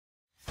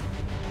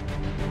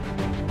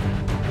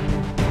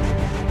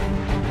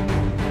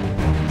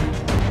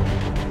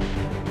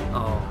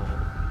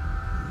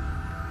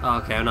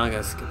Okay, I'm not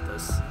gonna skip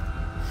this. So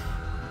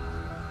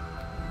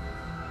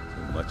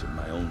much of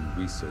my own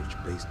research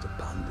based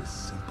upon this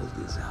simple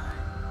design.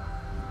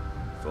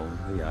 If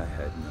only I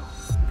had known.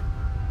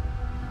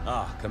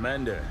 Ah,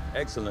 Commander,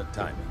 excellent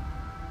timing.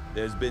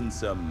 There's been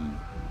some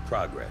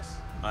progress.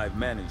 I've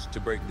managed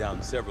to break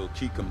down several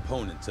key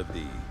components of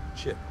the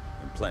chip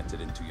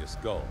implanted into your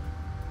skull.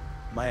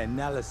 My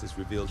analysis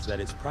reveals that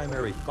its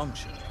primary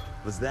function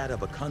was that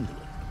of a conduit,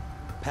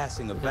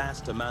 passing a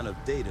vast amount of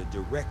data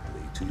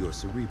directly to your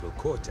cerebral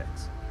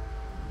cortex.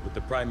 With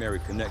the primary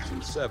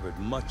connection severed,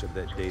 much of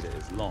that data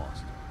is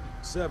lost.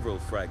 Several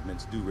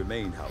fragments do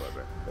remain,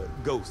 however.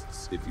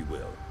 Ghosts, if you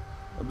will.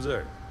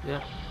 Observe.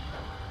 Yeah.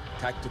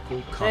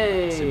 Tactical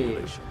combat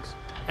simulations.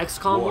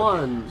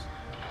 XCOM2.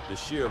 The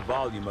sheer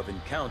volume of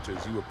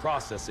encounters you were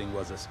processing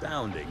was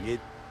astounding.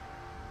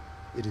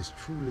 It is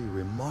truly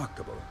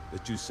remarkable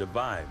that you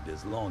survived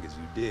as long as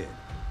you did.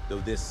 Though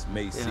this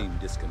may seem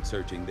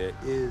disconcerting, there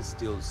is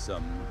still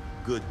some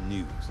good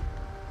news.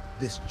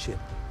 This chip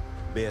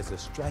bears a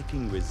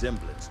striking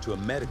resemblance to a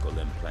medical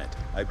implant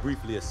I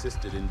briefly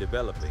assisted in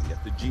developing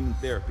at the gene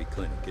therapy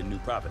clinic in New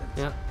Providence.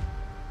 Yeah.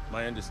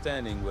 My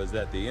understanding was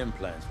that the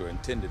implants were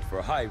intended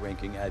for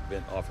high-ranking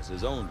Advent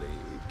officers only,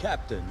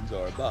 captains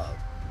or above.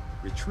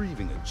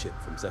 Retrieving a chip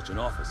from such an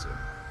officer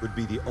would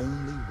be the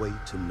only way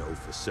to know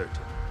for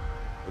certain.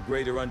 A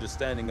greater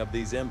understanding of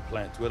these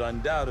implants would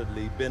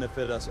undoubtedly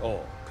benefit us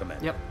all,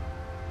 Commander. Yep.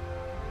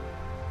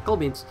 Gold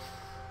beans.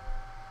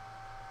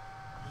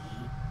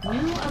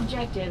 New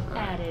objective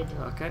added.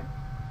 Okay.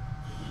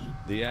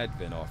 The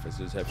Advent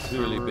officers have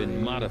clearly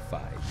been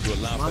modified to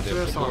allow for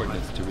their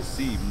subordinates to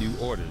receive new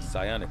orders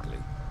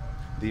psionically.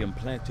 The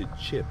implanted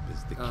chip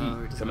is the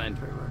key,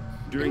 Commander.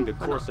 During the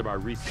course of our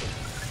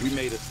research, we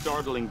made a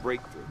startling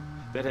breakthrough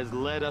that has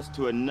led us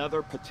to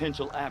another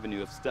potential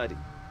avenue of study.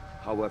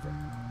 However,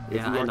 if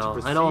we are to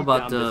proceed I know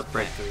about down the this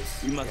path,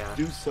 breakthroughs. we must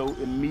do so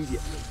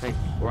immediately,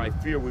 or I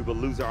fear we will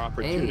lose our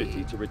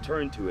opportunity to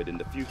return to it in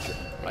the future.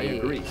 I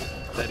agree.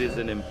 That is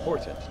an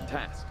important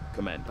task,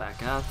 Commander.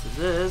 Back out to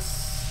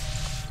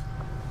this.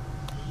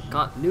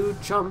 Got new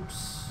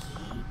jumps.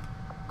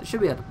 It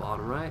should be at the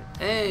bottom, right?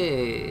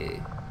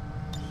 Hey!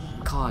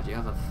 God, you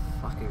have a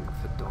fucking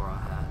fedora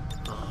hat.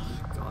 Oh,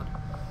 God.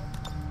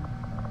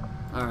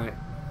 Alright.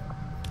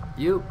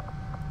 You're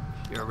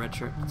a red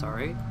shirt.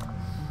 Sorry.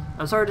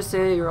 I'm sorry to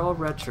say you're all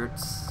red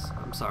shirts.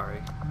 I'm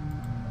sorry.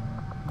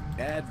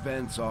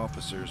 Advent's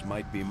officers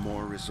might be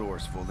more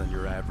resourceful than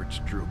your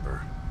average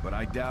trooper, but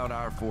I doubt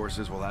our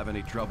forces will have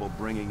any trouble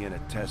bringing in a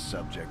test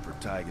subject for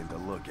Tigan to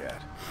look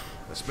at.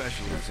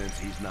 Especially since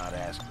he's not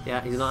asking.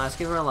 Yeah, he's not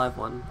asking for a live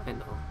one. I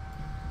know.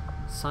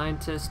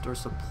 Scientist or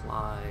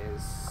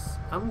supplies?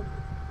 I'm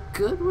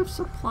good with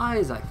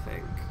supplies, I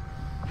think.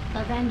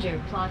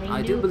 Avenger plotting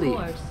I new do believe.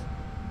 course.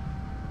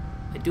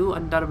 I do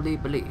undoubtedly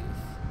believe.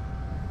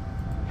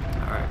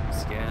 Alright,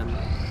 scan.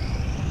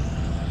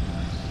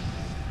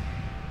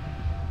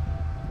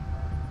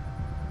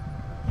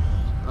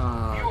 You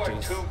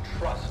are too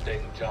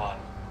trusting, John.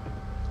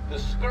 The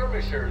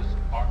skirmishers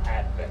are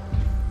Advent.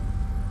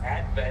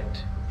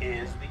 Advent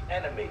is the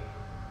enemy.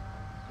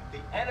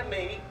 The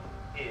enemy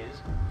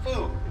is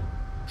food.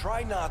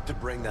 Try not to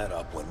bring that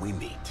up when we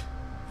meet,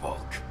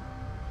 Volk.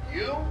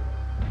 You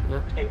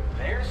take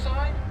their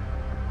side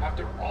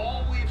after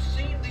all we've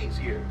seen these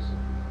years.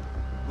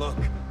 Look,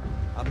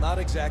 I'm not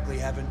exactly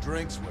having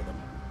drinks with them,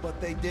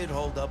 but they did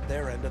hold up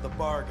their end of the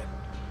bargain.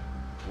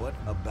 What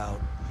about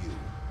you?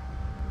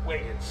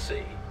 Wait and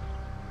see.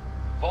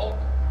 Volk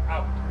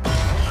out.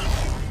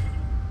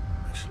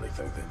 Actually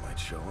think they might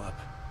show up.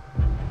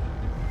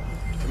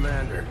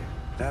 Commander,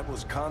 that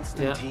was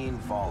Konstantin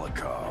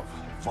Volokov,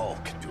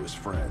 Volk to his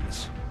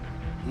friends.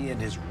 He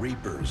and his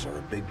Reapers are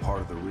a big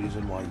part of the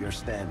reason why you're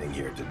standing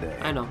here today.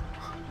 I know.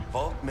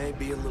 Volk may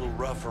be a little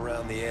rough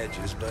around the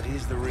edges, but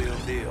he's the real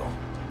deal.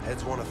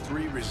 Heads one of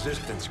 3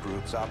 resistance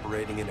groups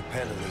operating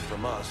independently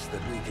from us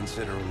that we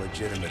consider a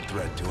legitimate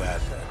threat to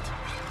Advent.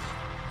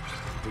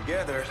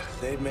 Together,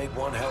 they'd make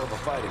one hell of a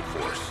fighting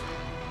force.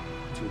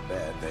 Too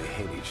bad they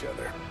hate each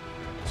other.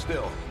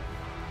 Still,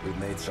 we've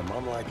made some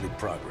unlikely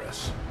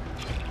progress.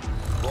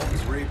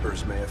 Volk's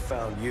Reapers may have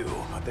found you,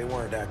 but they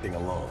weren't acting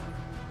alone.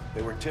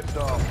 They were tipped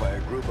off by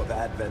a group of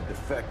Advent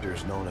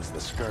defectors known as the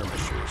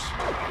Skirmishers.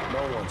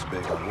 No one's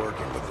big on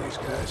working with these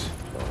guys,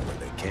 knowing where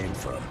they came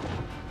from.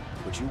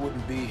 But you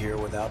wouldn't be here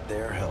without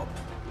their help.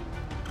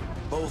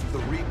 Both the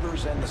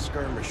Reapers and the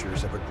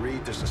Skirmishers have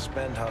agreed to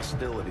suspend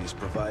hostilities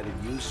provided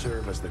you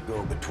serve as the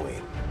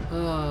go-between.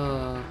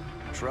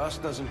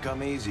 Trust doesn't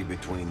come easy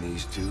between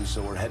these two,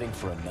 so we're heading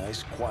for a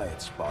nice,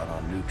 quiet spot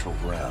on neutral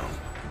ground.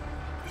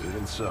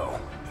 Even so,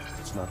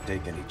 let's not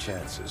take any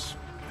chances.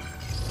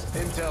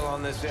 Intel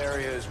on this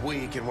area is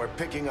weak, and we're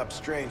picking up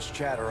strange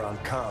chatter on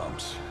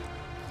comms.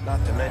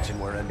 Not to mention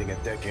we're ending a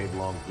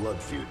decade-long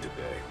blood feud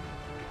today.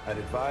 I'd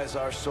advise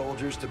our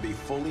soldiers to be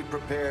fully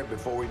prepared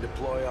before we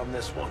deploy on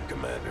this one,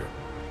 Commander.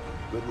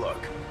 Good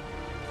luck.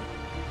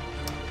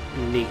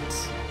 Neat.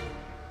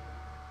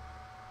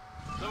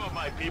 Some of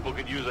my people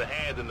could use a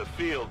hand in the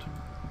field.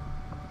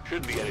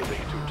 Shouldn't be anything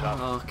too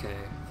tough. Okay,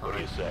 What do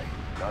you fine. say?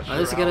 Not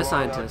Let's sure get a how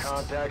long our scientist.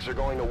 contacts are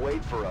going to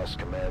wait for us,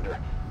 Commander.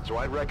 So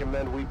I'd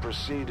recommend we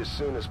proceed as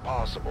soon as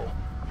possible.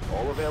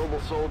 All available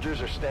soldiers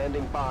are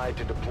standing by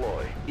to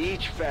deploy.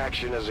 Each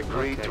faction has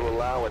agreed to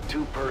allow a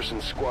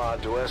 2-person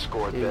squad to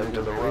escort them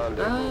to the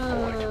rendezvous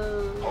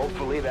point.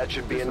 Hopefully that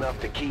should be enough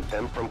to keep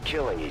them from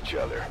killing each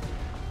other.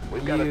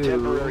 We've got a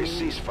temporary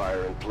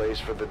ceasefire in place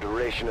for the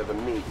duration of the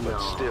meet, but No,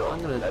 still,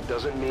 that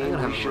doesn't mean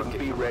have we a shouldn't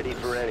rookie be come ready up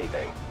for with this.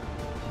 anything.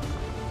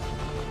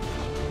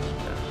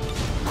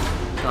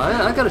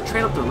 I gotta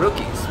train up the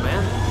rookies,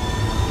 man.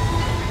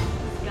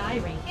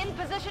 Skyring. In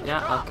position to Yeah,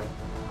 drop. okay.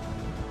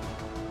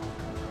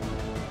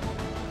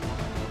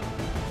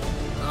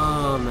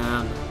 Oh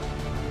man.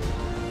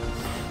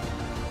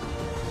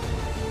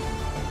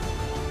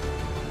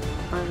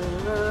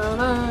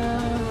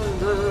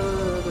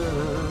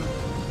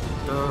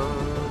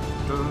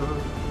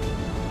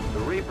 The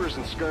Reapers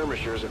and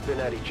Skirmishers have been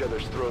at each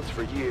other's throats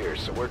for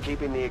years, so we're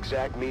keeping the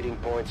exact meeting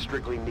point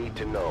strictly need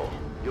to know.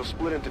 You'll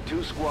split into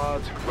 2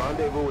 squads,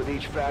 rendezvous with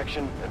each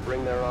faction, and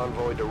bring their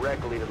envoy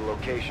directly to the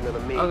location of the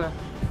meet. Okay.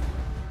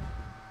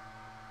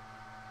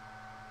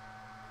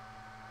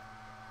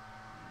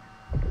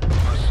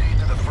 Proceed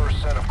to the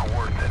first set of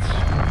coordinates.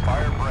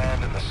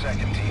 Firebrand and the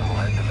second team will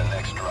head to the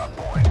next drop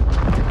point.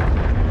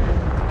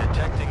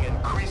 Detecting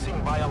increasing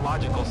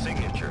biological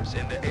signatures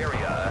in the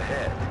area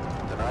ahead.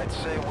 Then I'd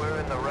say we're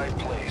in the right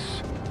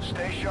place.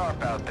 Stay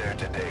sharp out there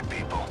today,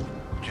 people.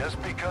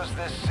 Just because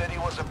this city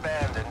was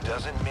abandoned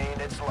doesn't mean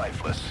it's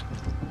lifeless.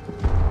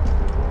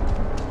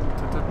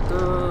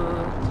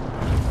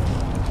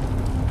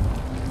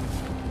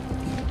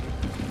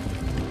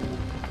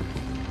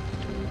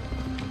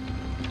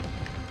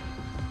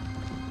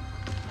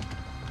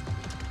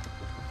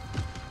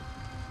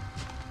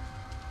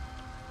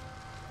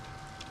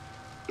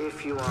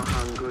 If you are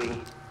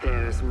hungry,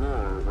 there's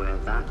more where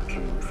that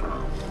came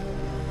from.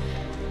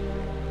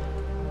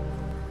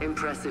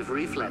 Impressive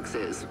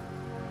reflexes,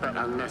 but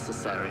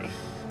unnecessary.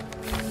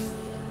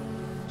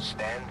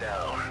 Stand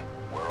down.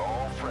 We're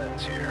all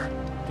friends here.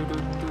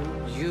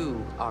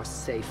 You are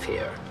safe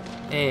here,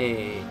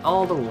 Hey,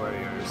 all the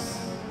warriors.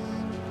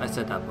 I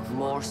said that before.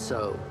 more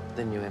so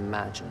than you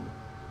imagine.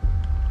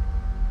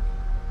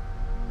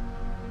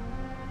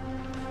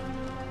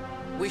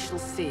 We shall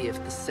see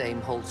if the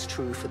same holds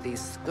true for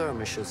these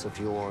skirmishers of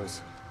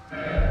yours.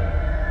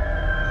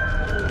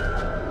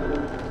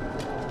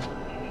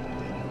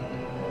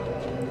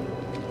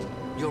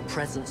 Your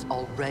presence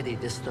already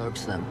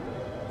disturbs them.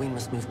 We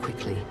must move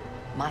quickly.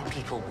 My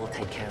people will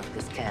take care of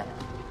this camp.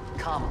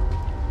 Come.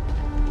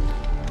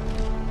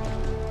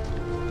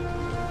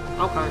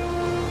 Okay.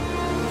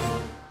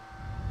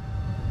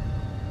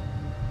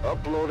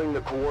 Uploading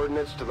the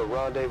coordinates to the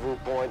rendezvous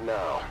point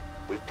now.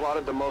 We've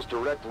plotted the most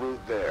direct route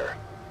there.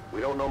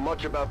 We don't know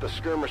much about the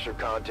skirmisher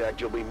contact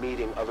you'll be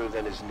meeting other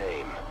than his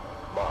name.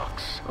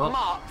 Mox. Oh.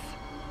 Mox.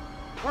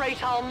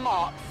 Praetor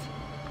Mox.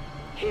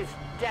 His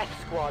death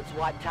squads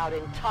wiped out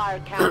entire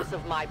camps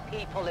of my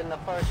people in the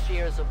first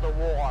years of the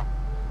war.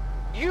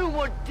 You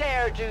would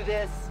dare do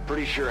this?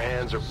 Pretty sure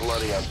hands are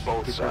bloody on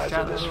both Keep sides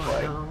your of this shadow,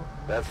 fight. I know.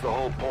 That's the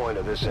whole point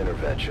of this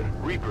intervention.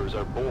 Reapers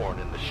are born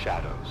in the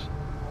shadows,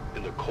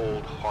 in the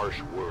cold,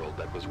 harsh world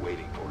that was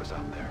waiting for us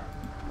out there.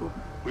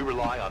 We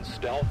rely on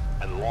stealth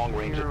and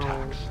long-range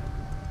attacks.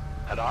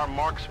 And our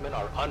marksmen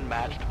are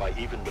unmatched by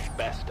even the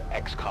best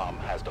XCOM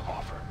has to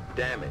offer.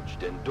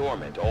 Damaged and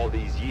dormant all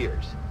these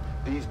years,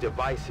 these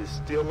devices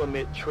still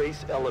emit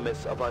trace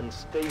elements of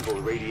unstable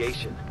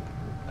radiation.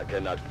 I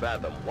cannot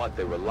fathom what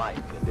they were like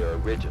in their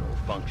original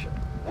function.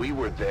 We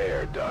were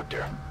there,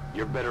 Doctor.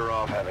 You're better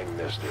off having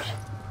missed it.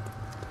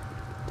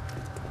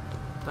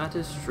 That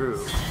is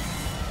true.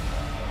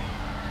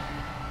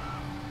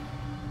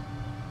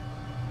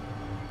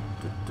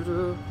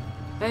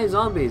 Hey,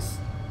 zombies.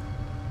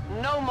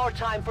 No more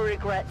time for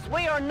regrets.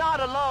 We are not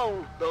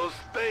alone. Those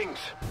things,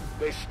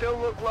 they still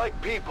look like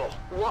people.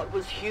 What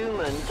was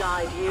human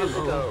died years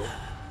ago.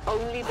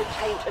 Only the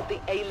taint of the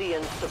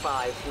aliens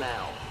survives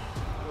now.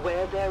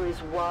 Where there is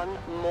one,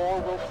 more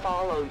will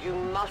follow. You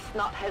must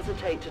not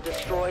hesitate to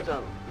destroy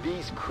them.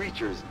 These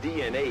creatures'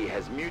 DNA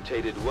has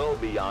mutated well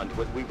beyond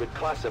what we would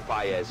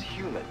classify as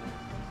human.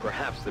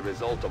 Perhaps the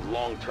result of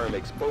long-term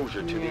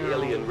exposure to the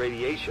alien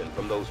radiation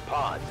from those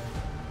pods.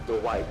 Though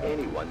why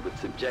anyone would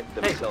subject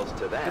themselves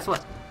to that, guess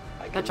what?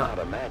 I Headshot. cannot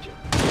imagine.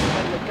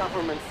 When the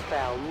governments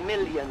fell,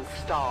 millions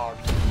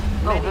starved.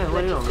 Oh, Many hey, what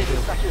fled are you to on? cities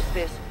such as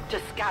this to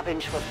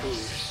scavenge for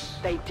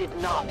food. They did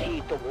not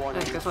heed the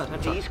warning. Hey, guess what?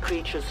 Headshot. These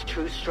creatures'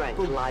 true strength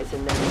lies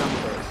in their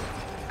numbers.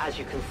 As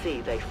you can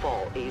see, they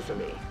fall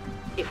easily.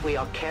 If we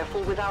are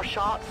careful with our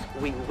shots,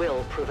 we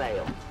will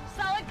prevail.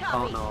 Solid Oh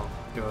copy. no,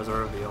 there was a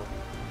reveal.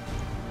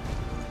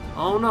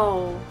 Oh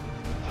no.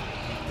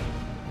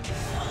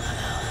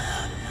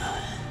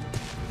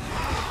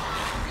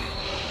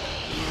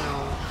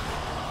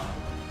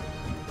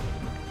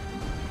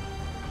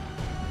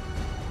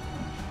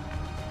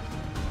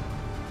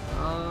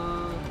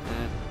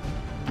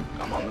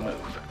 I'm on the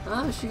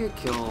move. She could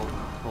kill.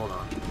 Hold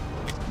on.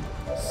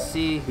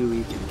 See who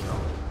he can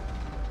kill.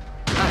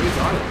 enemies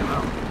are there?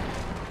 Wow.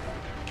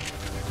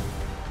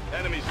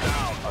 Enemies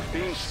down. A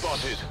beam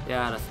spotted.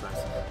 Yeah, that's nice.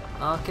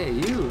 Okay,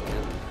 you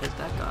can hit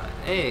that guy.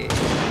 Hey,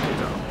 good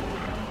job.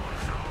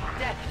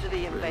 Death to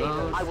the invader.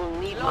 Reload. I will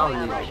need I'll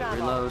more need fresh ammo.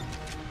 reload.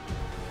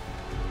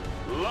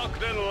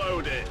 Locked and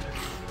loaded.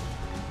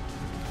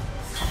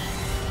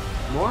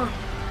 More?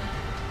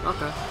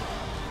 Okay.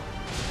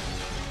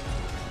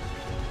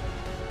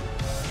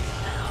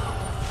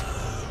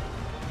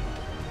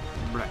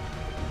 Right.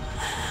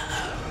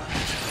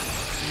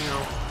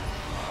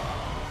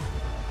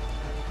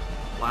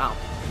 Wow.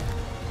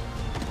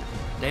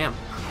 Damn.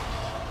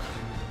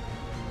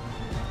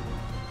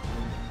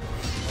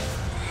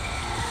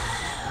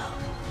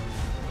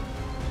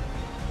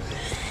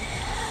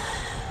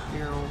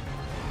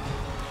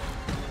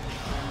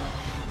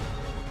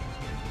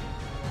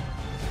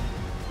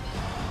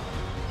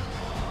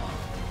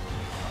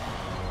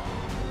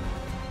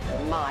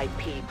 My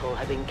people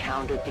have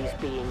encountered these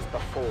beings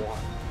before.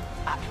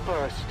 At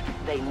first,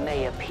 they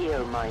may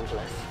appear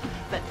mindless,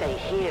 but they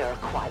hear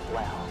quite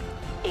well.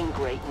 In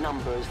great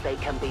numbers, they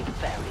can be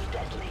very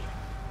deadly.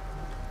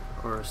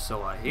 Or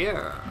so I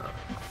hear.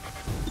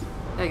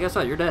 Hey, guess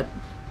what? You're dead.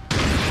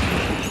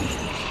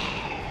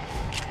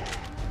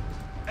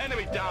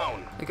 Enemy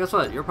down. Hey, guess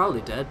what? You're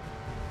probably dead.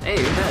 Hey,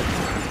 you're dead.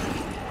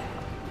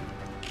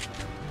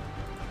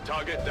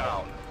 Target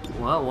down.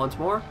 Well, once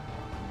more?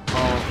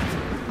 Oh,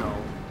 no.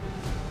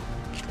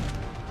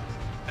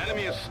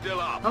 Enemy is still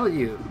up. How about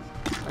you?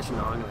 Actually,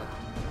 no, I'm gonna...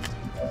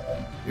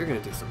 You're gonna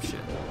do some shit.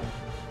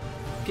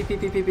 Pew pew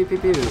pew pew pew pew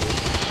pew.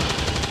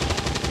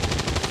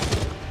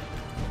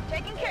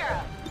 Taken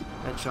care of.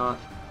 Headshot.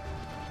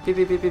 Pew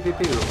pew pew pew pew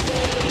pew.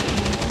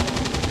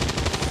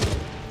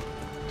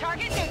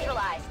 Target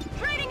neutralized.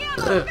 Trading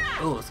ammo.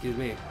 Oh, excuse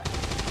me.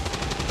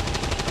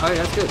 Alright,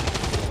 that's good.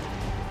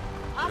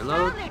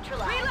 Reload.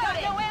 Neutralized.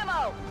 Reloading. No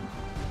ammo.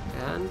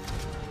 And...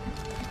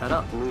 head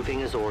up.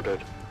 Moving as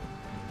ordered.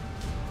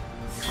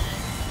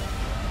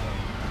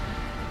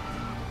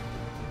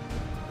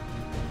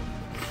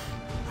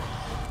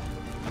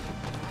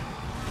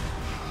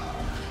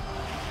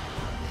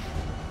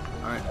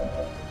 Alright.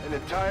 An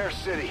entire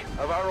city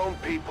of our own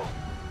people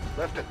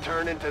left to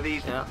turn into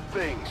these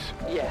things.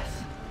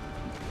 Yes.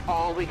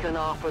 All we can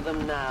offer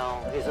them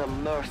now is a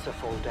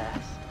merciful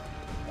death.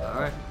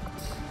 Alright.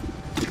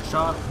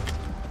 Shot.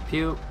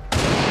 Pew.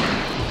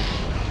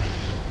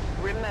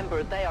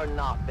 Remember, they are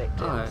not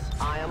victims. Alright.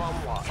 I am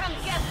on watch. Come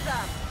get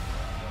them!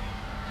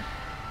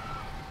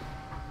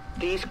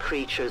 These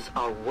creatures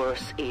are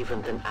worse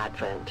even than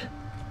Advent.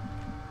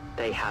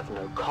 They have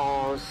no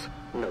cause,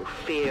 no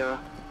fear.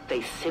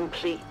 They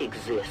simply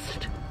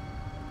exist.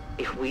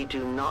 If we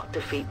do not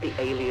defeat the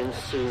aliens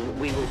soon,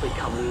 we will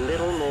become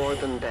little more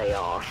than they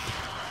are.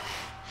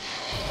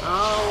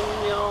 Oh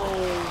no!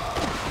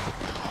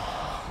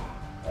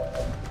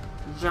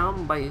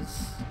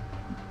 Zombies.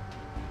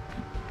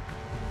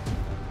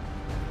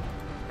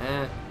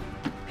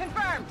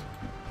 Confirmed!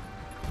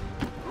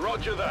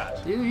 Roger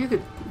that. You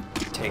could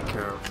take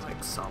care of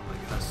like some, I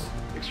guess.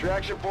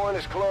 Extraction point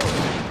is closed,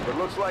 but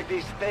looks like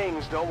these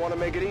things don't want to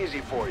make it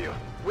easy for you.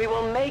 We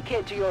will make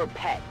it your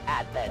pet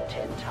Advent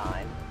in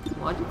time.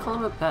 Why'd you call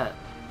him a pet?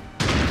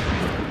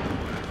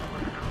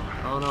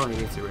 Oh no, he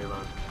needs to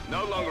reload.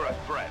 No longer a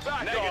threat.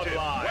 Negative.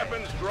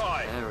 Weapons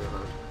dry. Yeah,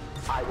 reload.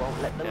 I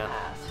won't let them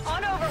pass.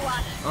 On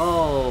Overwatch!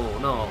 Oh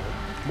no,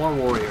 more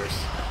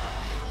warriors.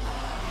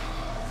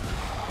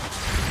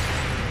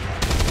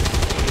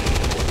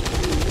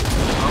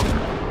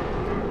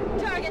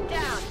 Target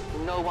down!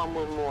 No one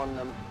will mourn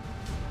them.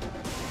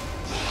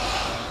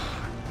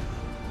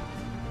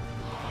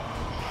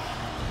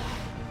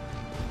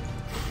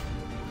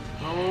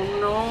 Oh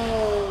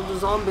no, the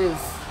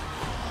zombies.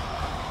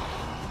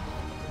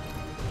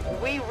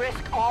 We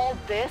risk all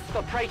this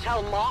for pray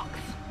tell Mox?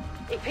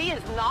 If he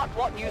is not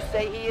what you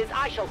say he is,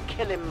 I shall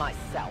kill him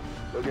myself.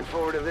 Looking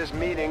forward to this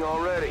meeting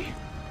already.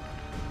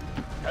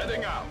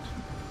 Heading out.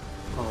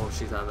 Oh,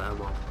 she's out of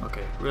ammo.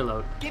 Okay,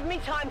 reload. Give me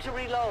time to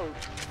reload.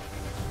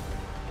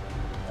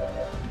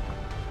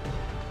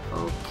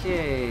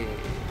 Okay.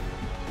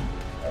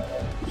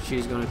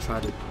 She's gonna try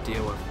to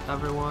deal with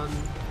everyone.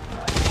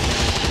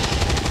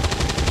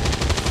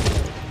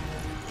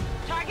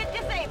 Target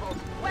disabled.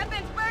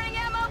 Weapons burning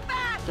ammo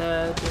back!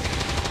 Dead.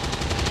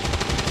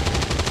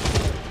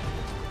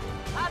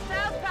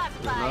 Hostiles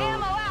pacified. Reload.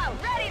 Ammo out.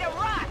 Ready to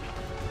rock.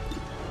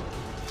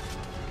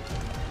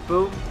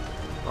 Boom.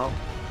 Oh.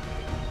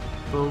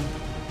 Boom.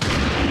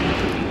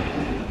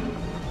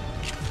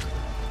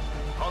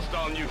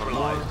 Hostile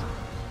neutralized.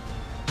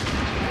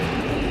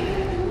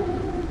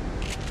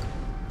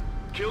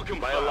 Kill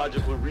confirmed.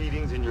 Biological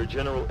readings in your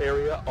general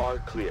area are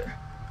clear.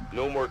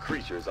 No more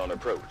creatures on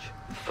approach.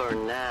 For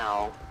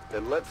now.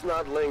 Then let's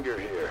not linger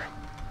here.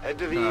 Head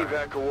to the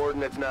evac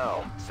coordinates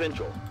now.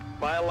 Central.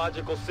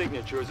 Biological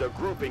signatures are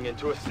grouping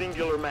into a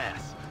singular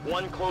mass.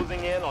 One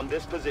closing in on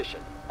this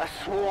position. A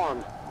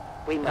swarm.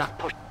 We must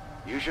push.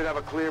 You should have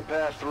a clear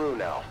path through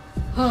now.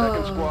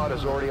 Second squad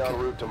is already en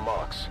route to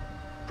Mox.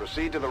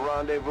 Proceed to the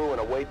rendezvous and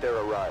await their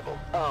arrival.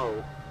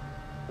 Oh.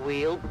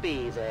 We'll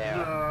be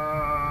there.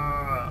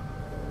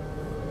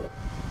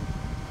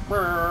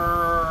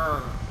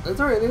 That's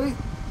alright, anyway.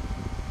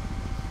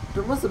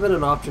 There must have been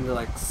an option to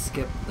like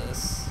skip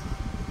this.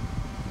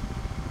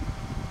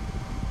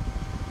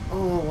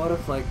 Oh, what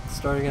if like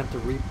starting at the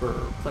Reaper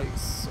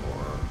place,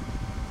 or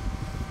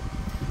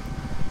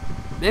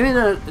maybe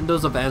not in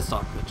those advanced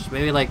documents.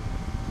 Maybe like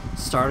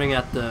starting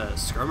at the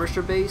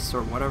skirmisher base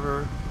or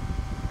whatever,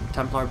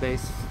 Templar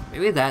base.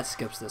 Maybe that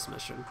skips this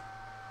mission.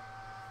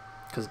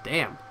 Cause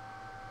damn.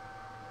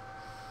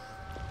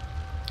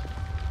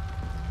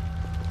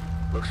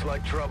 Looks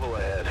like trouble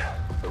ahead.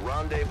 The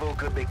rendezvous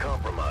could be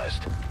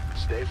compromised.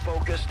 Stay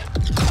focused.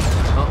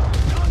 Oh.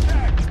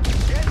 Contact!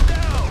 Get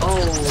down!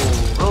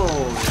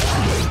 Oh.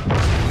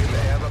 We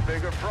may have a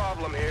bigger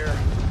problem here.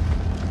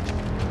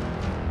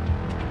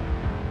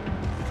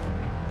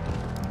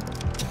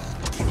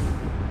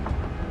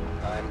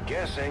 I'm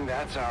guessing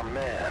that's our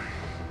man.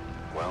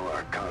 Well,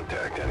 our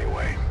contact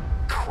anyway.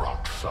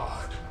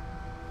 Crocksod.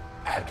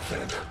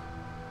 Advent.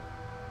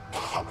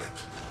 Hobbit.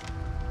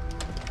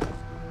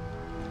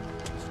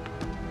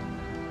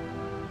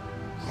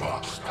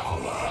 Lost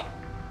Holla.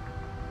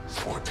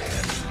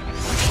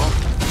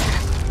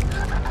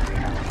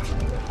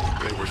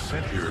 410. They were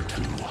sent here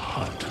to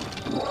hunt. To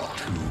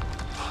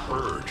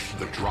purge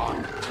the Drop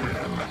 10.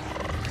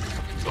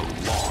 The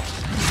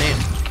Lost.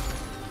 Damn.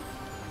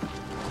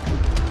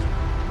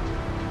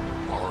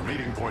 Our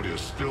meeting point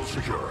is still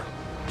secure.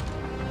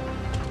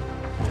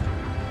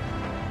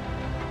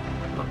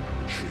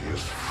 She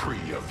is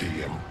free of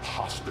the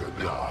imposter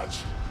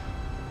gods.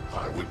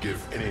 I would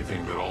give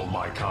anything that all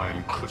my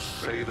kind could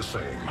say the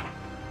same.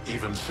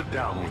 Even sit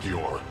down with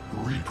your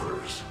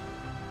Reapers.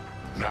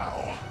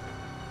 Now,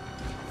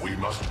 we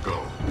must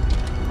go.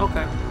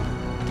 Okay.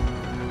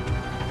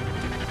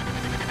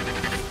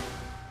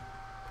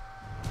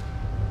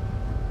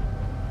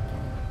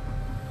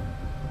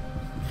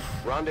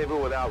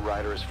 Rendezvous with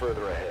Outrider is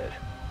further ahead.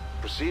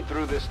 Proceed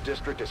through this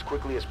district as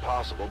quickly as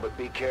possible, but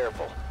be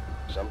careful.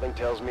 Something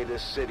tells me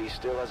this city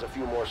still has a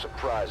few more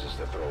surprises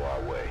to throw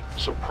our way.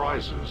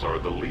 Surprises are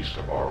the least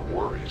of our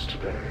worries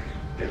today.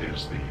 It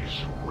is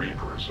these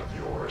Reapers of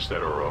yours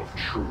that are of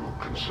true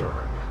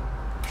concern.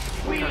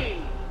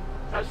 We,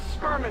 the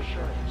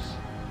skirmishers,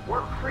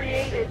 were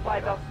created by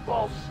the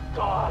false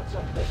gods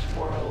of this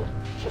world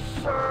to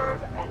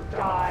serve and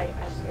die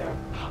as their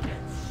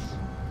puppets.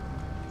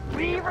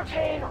 We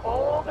retain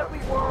all that we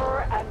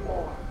were and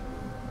more.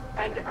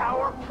 And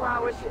our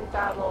prowess in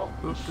battle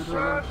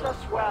serves us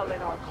well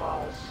in our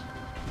cause.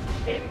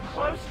 In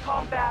close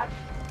combat,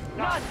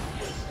 none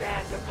can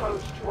stand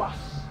opposed to us.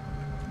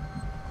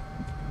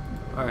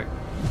 Alright.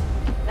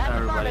 That's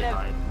Everybody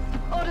affirmative.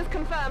 died. Orders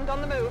confirmed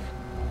on the move.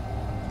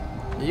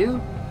 You?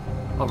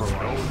 No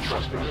Overwatch.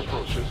 trusting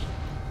approaches.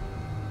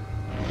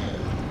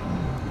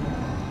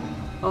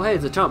 Oh hey,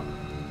 it's a chump.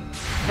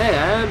 Hey,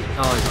 I am.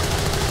 Oh,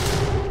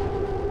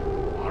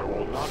 I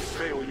will not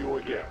fail you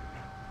again.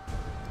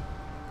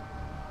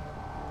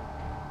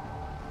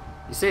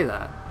 you say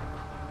that.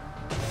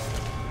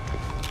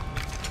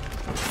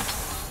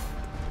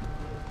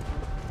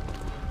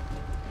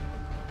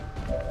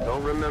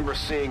 Don't remember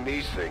seeing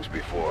these things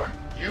before.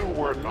 You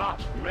were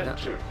not meant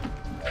to.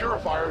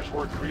 Purifiers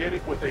were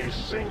created with a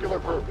singular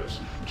purpose,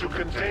 to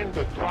contain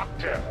the Drop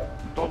 10,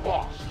 the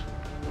Lost.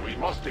 We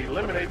must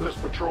eliminate this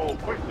patrol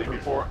quickly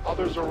before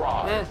others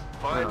arrive.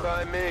 Fine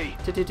by me.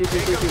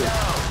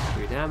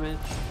 3 damage.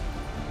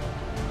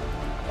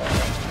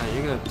 Oh,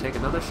 you're gonna take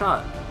another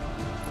shot.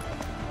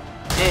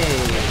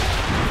 Hey!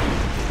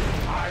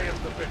 I am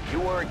the victim.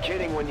 You weren't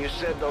kidding when you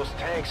said those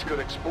tanks could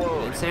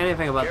explode. Didn't say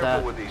anything about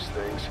Careful that. with these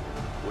things.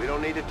 We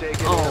don't need to take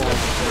any Oh.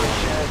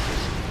 unnecessary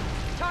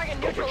chances.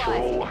 Target The neutralized.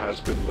 patrol has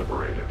been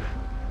liberated.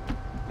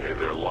 May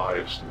their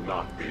lives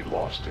not be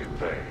lost in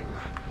vain.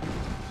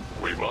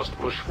 We must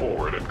push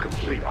forward and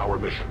complete our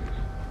mission.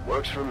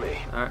 Works for me.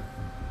 Alright.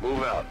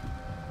 Move out.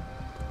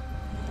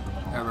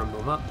 Ever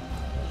move up.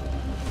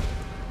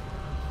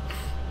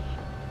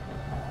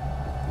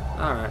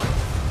 Alright.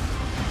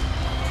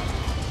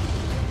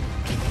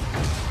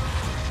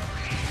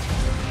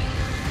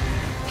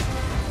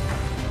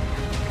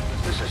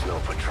 This is no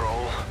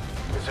patrol.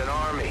 It's an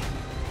army.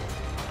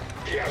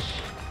 Yes,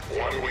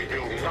 one we do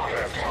not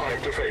have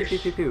time to face. Pew,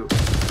 pew, pew, pew.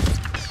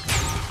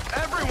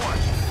 Everyone,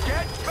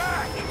 get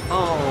back!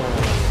 Oh.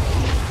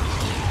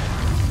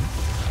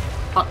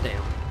 Hot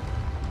damn.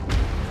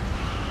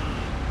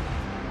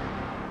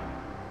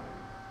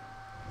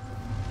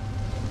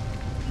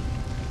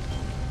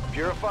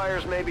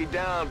 Purifiers may be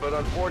down, but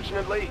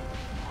unfortunately,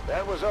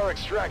 that was our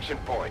extraction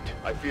point.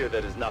 I fear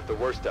that is not the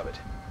worst of it.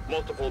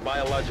 Multiple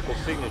biological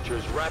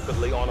signatures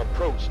rapidly on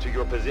approach to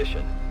your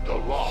position. The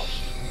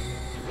Lost.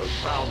 The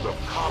sound of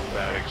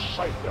combat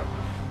excite them.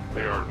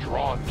 They are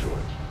drawn to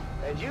it.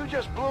 And you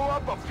just blew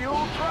up a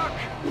fuel truck?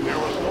 There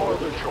was no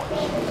other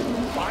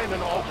choice. Find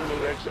an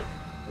alternate exit.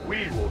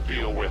 We will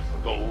deal with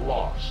the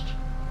Lost.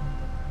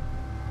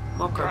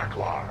 Okay.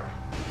 Draklar.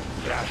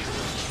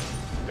 Dashers.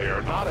 They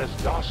are not as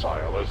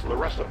docile as the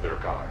rest of their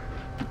kind.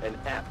 An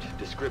apt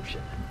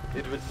description.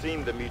 It would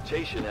seem the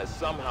mutation has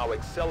somehow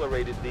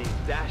accelerated these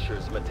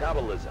Dashers'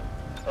 metabolism,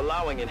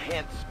 allowing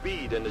enhanced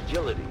speed and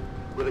agility,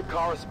 with a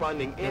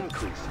corresponding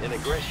increase in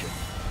aggression.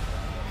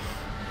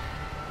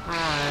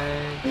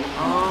 Hi.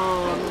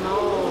 Oh no,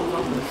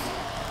 love this.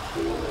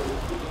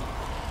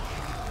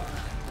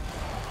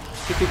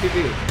 Pew, pew, pew,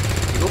 pew.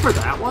 You go for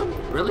that one?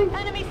 Really?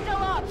 Enemy still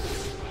up!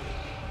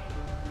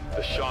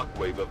 The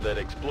shockwave of that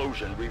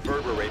explosion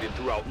reverberated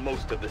throughout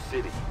most of the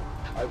city.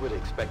 I would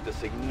expect a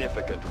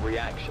significant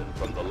reaction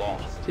from the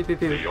Lost. Pew, pew,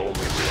 pew. The only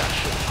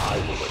reaction I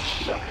will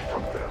accept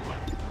from them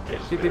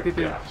is their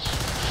deaths.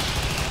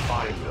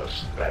 Find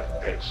us that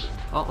exit.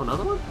 Oh,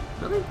 another one?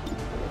 Really?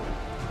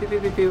 Pew, pew,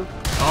 pew, pew.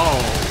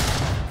 Oh.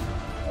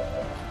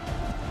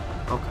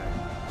 Okay.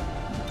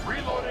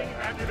 Reloading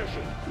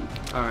ammunition.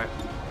 Alright.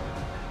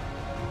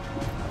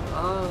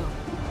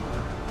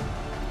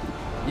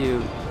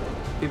 You.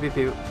 Pew, pew,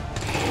 pew.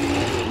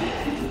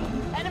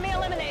 Enemy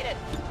eliminated.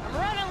 I'm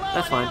running low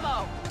That's on fine.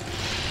 ammo.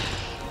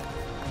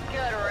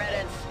 Good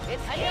riddance.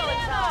 It's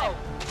healing time.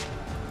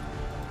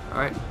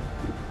 Alright.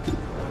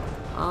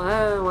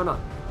 Why not?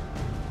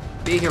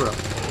 Be a hero.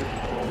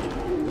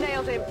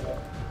 Nailed him.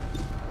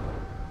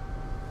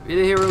 Be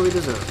the hero we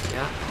deserve,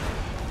 yeah?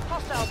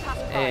 Hostile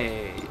pacified.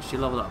 Hey, she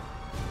leveled up.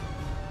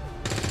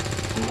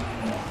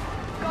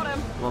 Got him.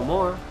 One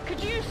more.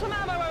 Could you use some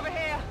ammo over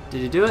here?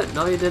 Did you do it?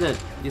 No, you didn't.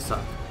 You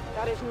suck.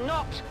 That is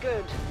not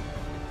good.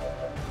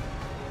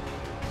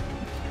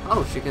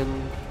 Oh, she can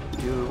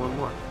do one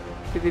more.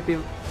 Pew, pew,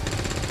 pew.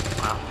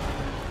 Wow.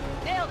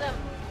 Nailed him.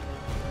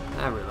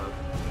 I reload.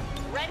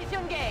 Ready to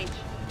engage.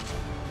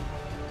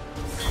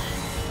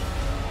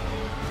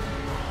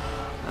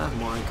 I have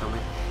more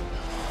incoming.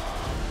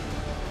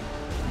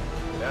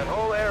 That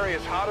whole area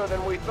is hotter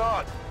than we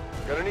thought.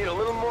 Gonna need a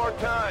little more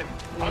time.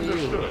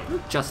 Understood.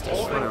 Justice,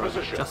 Hold in whatever.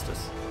 position.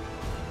 Justice.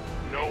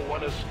 No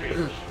one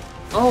escapes.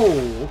 Oh,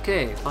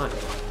 okay, fine.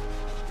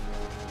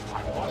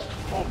 I must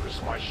focus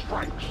my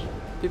strikes.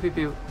 Pew, pew,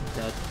 pew.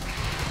 Dead.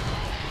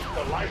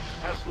 The light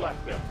has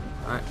left them.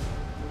 Alright.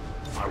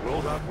 I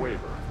will not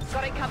waver.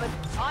 Got it covered.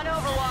 On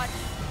Overwatch.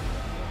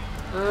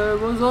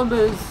 More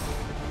zombies.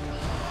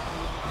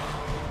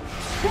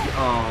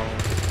 Oh.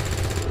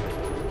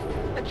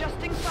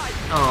 Adjusting sight.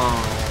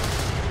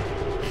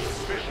 Oh.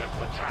 Efficient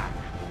attack.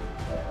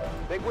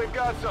 Think we've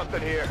got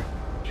something here.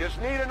 Just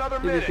need another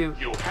Pew, minute. pew,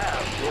 pew. You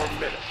have your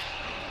minute.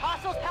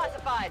 Hostiles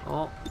pacified.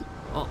 Oh.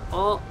 Oh,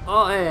 oh,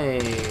 oh, hey.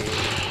 She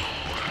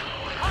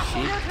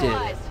Hostile did it.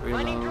 neutralized.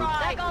 Running Reload.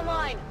 dry. Back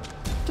online.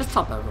 Just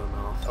top everyone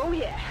off. Oh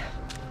yeah.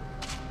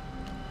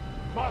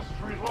 Must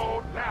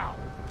reload now.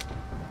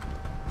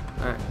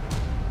 Alright.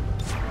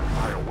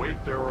 I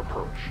await their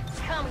approach.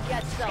 Come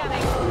get some.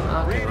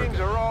 Okay, Readings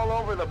are all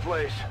over the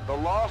place. The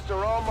Lost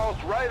are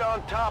almost right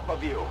on top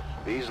of you.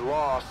 These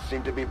Lost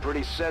seem to be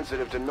pretty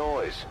sensitive to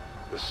noise.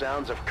 The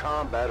sounds of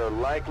combat are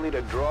likely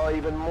to draw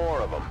even more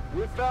of them.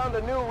 We found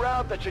a new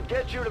route that should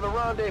get you to the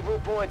rendezvous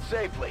point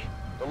safely.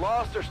 The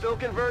Lost are still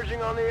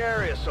converging on the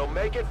area, so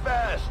make it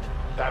fast.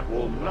 That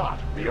will not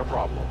be a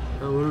problem.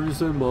 what did you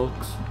say,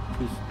 Mox?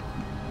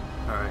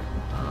 Alright.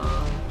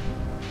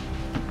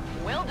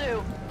 Will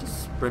do.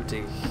 Just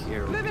sprinting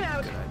here would be Moving a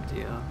out. good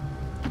idea.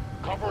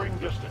 Covering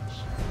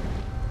distance.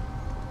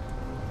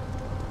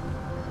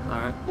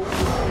 Alright.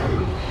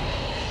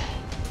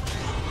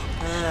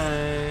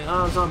 Hey,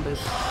 oh, zombies.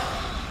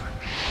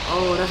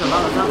 Oh, there's a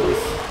lot of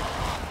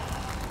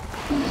zombies.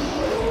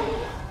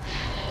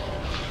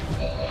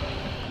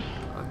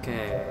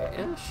 Okay,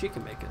 yeah, she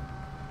can make it.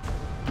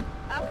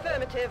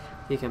 Affirmative.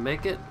 He can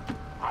make it,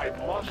 I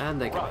must and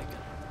they can run. make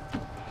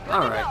it.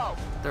 Alright,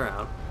 they're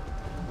out.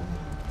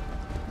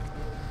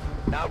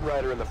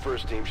 Outrider and the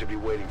first team should be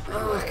waiting for you.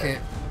 Okay.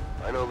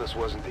 I know this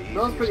wasn't the That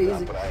was easiest pretty stop,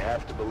 easy. but I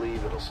have to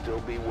believe it'll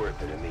still be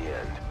worth it in the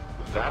end.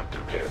 That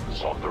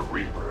depends on the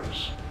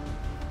Reapers.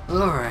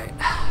 Alright.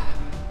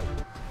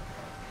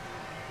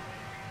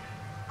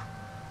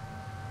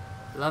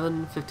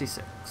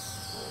 11:56.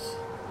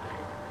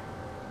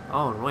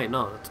 Oh, wait,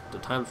 no, the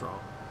time's wrong.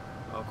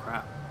 Oh,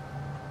 crap.